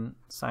obtain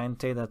sine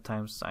theta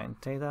times sine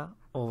theta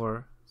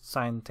over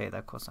sine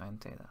theta cosine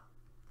theta.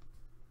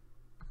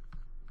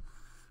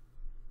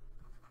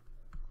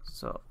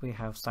 So we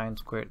have sine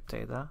squared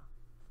theta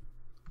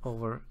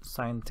over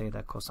sine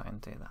theta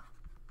cosine theta.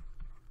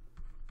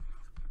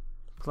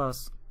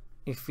 Plus,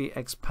 if we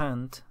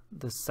expand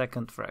the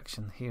second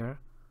fraction here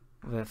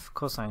with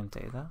cosine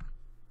theta,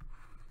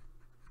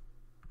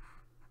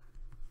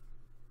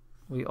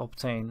 we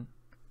obtain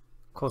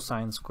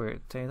cosine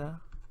squared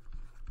theta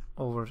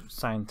over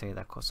sine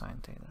theta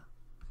cosine theta.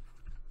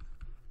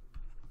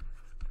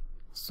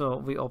 So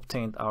we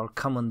obtained our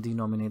common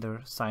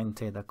denominator sine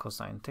theta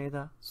cosine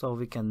theta, so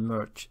we can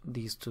merge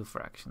these two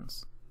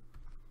fractions.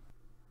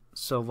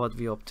 So what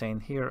we obtain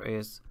here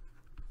is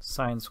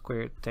sine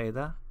squared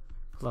theta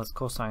plus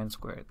cosine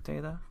squared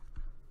theta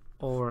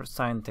over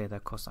sine theta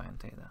cosine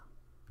theta.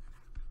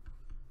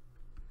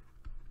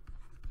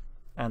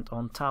 and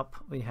on top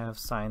we have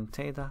sine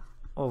theta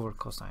over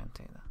cosine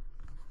theta.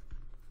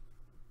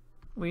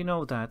 We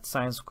know that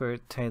sine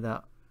squared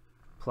theta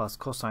plus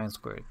cosine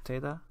squared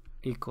theta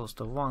equals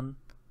to 1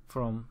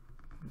 from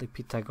the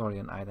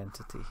Pythagorean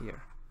identity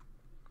here.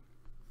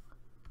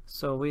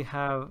 So we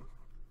have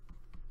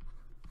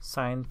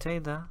sine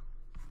theta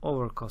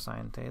over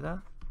cosine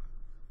theta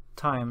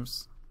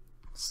times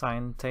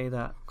sine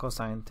theta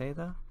cosine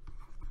theta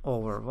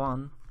over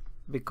 1,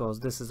 because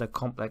this is a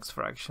complex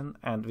fraction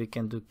and we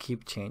can do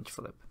keep change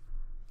flip.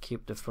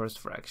 Keep the first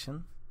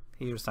fraction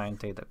here, sine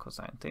theta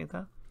cosine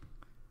theta,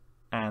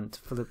 and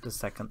flip the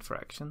second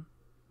fraction,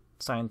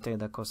 sine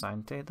theta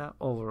cosine theta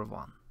over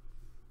 1.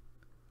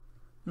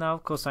 Now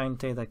cosine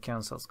theta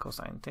cancels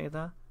cosine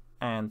theta,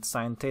 and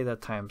sine theta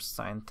times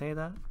sine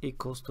theta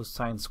equals to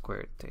sine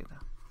squared theta.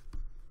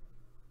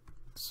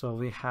 So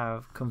we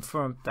have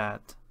confirmed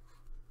that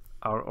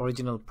our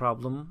original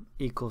problem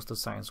equals to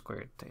sine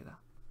squared theta.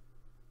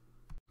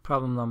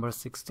 Problem number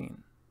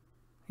 16.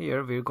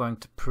 Here we're going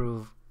to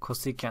prove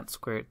cosecant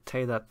squared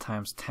theta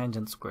times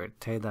tangent squared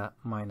theta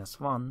minus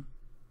 1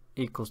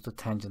 equals to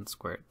tangent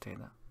squared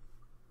theta.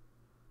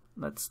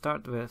 Let's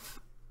start with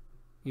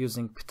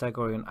using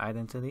Pythagorean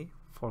identity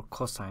for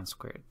cosine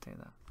squared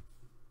theta,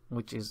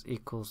 which is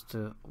equals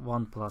to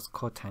 1 plus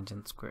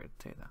cotangent squared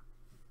theta.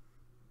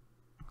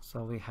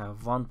 So we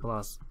have 1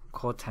 plus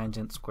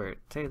cotangent squared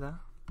theta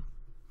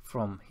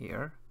from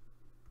here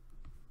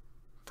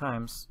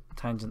times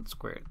tangent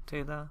squared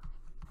theta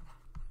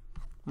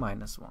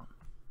minus 1.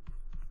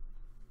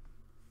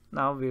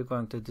 Now we're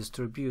going to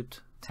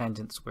distribute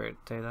tangent squared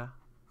theta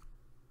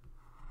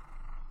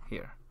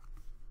here.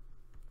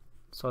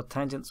 So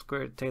tangent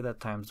squared theta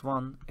times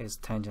 1 is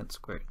tangent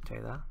squared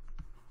theta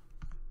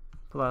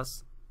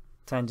plus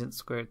tangent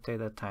squared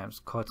theta times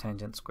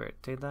cotangent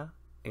squared theta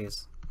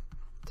is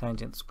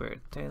tangent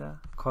squared theta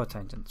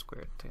cotangent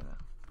squared theta,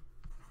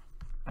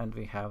 and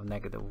we have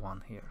negative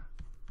 1 here.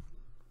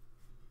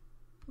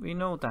 We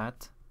know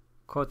that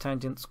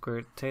cotangent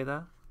squared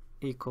theta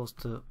equals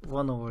to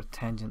 1 over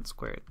tangent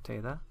squared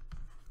theta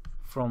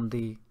from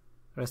the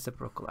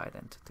reciprocal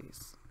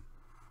identities.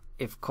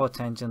 If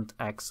cotangent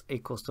x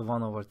equals to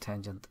 1 over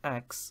tangent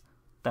x,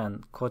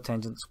 then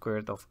cotangent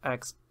squared of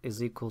x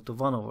is equal to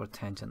 1 over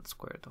tangent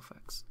squared of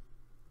x.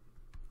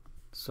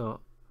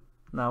 So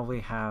now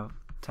we have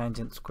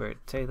tangent squared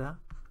theta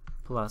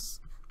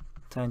plus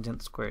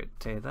tangent squared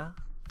theta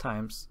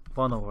times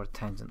 1 over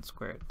tangent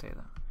squared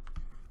theta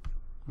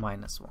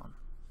minus 1.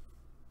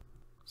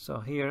 So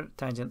here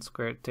tangent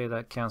squared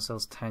theta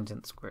cancels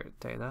tangent squared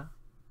theta,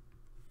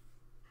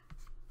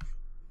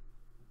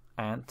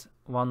 and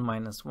 1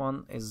 minus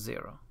 1 is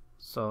 0.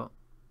 So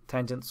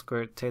tangent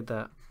squared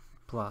theta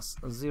plus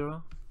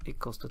 0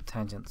 equals to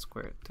tangent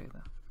squared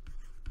theta.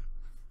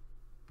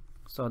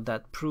 So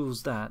that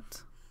proves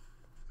that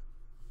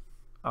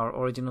our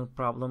original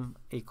problem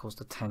equals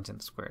to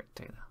tangent squared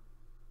theta.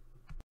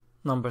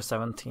 Number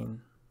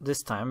 17.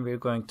 This time we're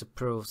going to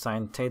prove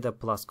sine theta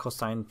plus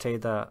cosine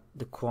theta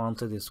the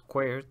quantity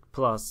squared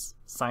plus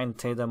sine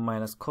theta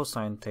minus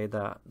cosine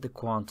theta the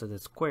quantity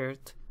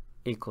squared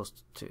equals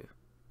to 2.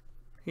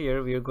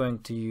 Here we are going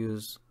to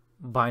use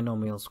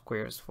binomial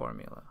squares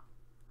formula.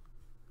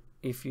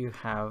 If you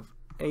have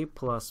a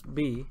plus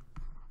b,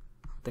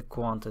 the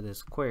quantity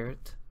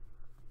squared,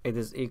 it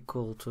is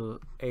equal to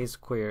a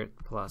squared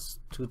plus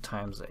 2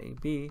 times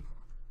ab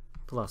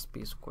plus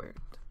b squared.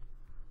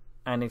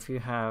 And if you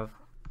have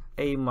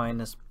a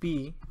minus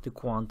b, the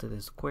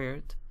quantity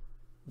squared,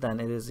 then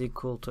it is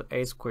equal to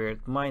a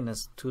squared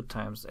minus 2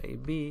 times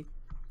ab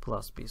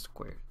plus b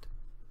squared.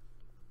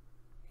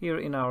 Here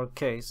in our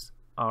case,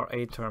 our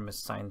a term is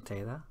sine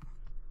theta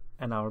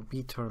and our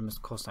b term is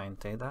cosine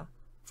theta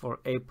for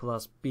a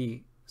plus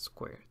b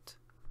squared.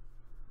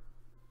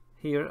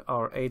 Here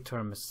our a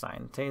term is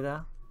sine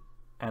theta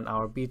and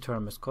our b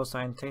term is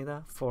cosine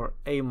theta for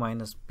a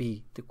minus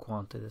b, the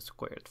quantity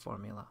squared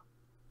formula.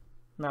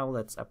 Now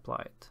let's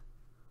apply it.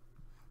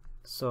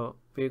 So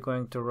we're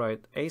going to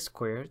write a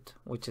squared,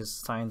 which is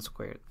sine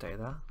squared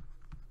theta,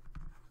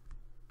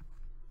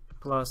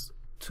 plus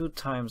 2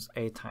 times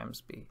a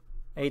times b.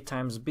 A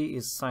times b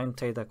is sine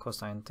theta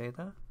cosine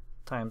theta,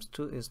 times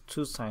 2 is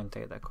 2 sine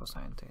theta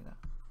cosine theta,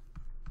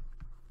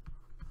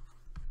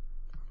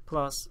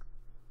 plus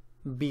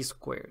b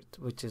squared,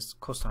 which is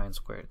cosine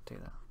squared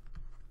theta,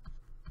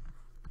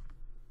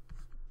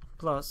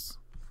 plus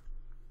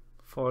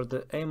for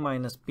the a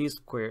minus b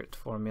squared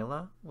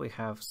formula we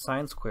have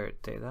sine squared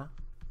theta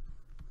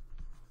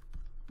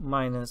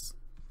minus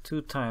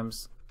 2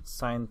 times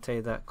sine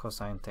theta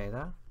cosine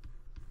theta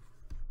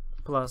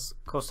plus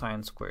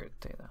cosine squared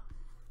theta.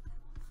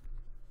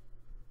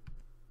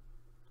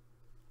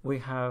 We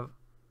have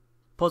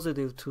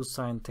positive 2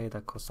 sine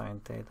theta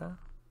cosine theta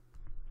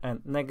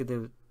and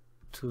negative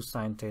 2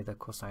 sine theta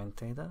cosine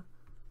theta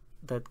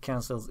that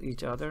cancels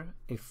each other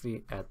if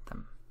we add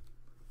them.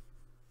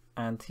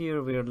 And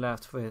here we are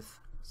left with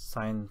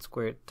sine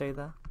squared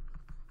theta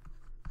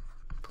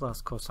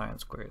plus cosine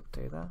squared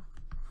theta.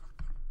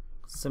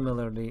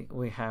 Similarly,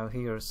 we have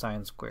here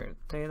sine squared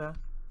theta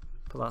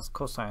plus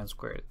cosine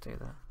squared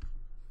theta.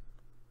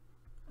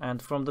 And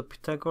from the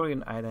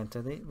Pythagorean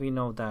identity, we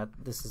know that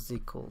this is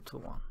equal to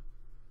 1.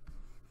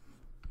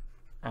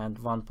 And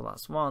 1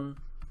 plus 1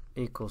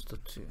 equals to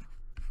 2.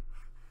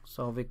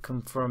 So we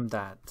confirm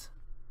that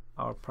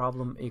our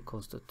problem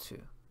equals to 2.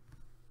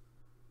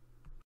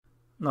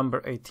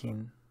 Number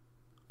 18.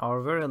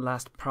 Our very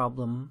last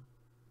problem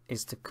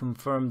is to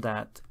confirm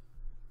that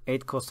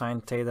 8 cosine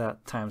theta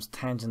times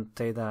tangent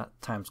theta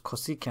times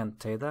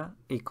cosecant theta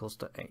equals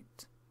to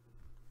 8.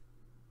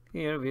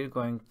 Here we are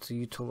going to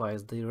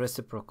utilize the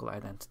reciprocal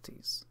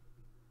identities.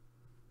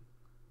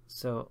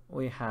 So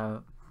we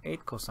have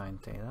 8 cosine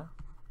theta,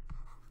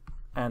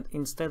 and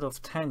instead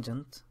of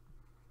tangent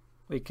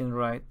we can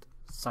write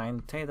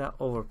sine theta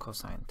over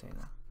cosine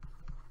theta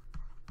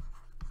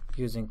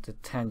using the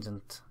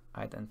tangent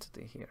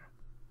identity here.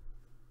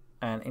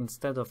 And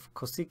instead of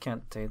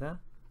cosecant theta,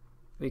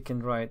 we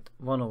can write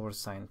 1 over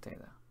sine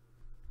theta.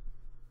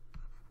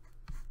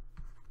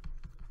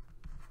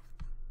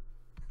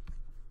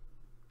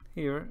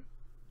 Here,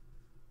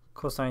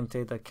 cosine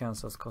theta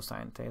cancels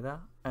cosine theta,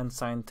 and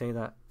sine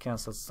theta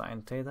cancels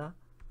sine theta,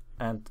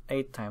 and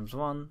 8 times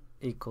 1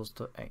 equals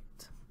to 8.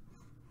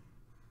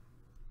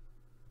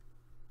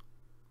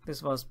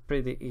 This was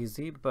pretty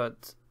easy,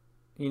 but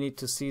you need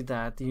to see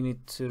that you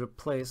need to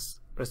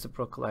replace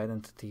reciprocal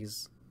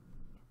identities.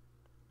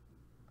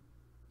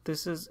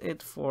 This is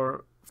it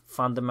for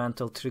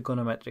fundamental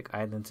trigonometric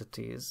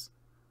identities.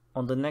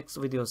 On the next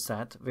video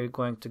set, we're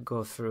going to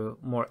go through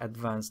more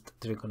advanced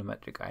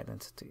trigonometric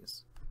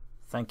identities.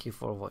 Thank you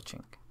for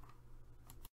watching.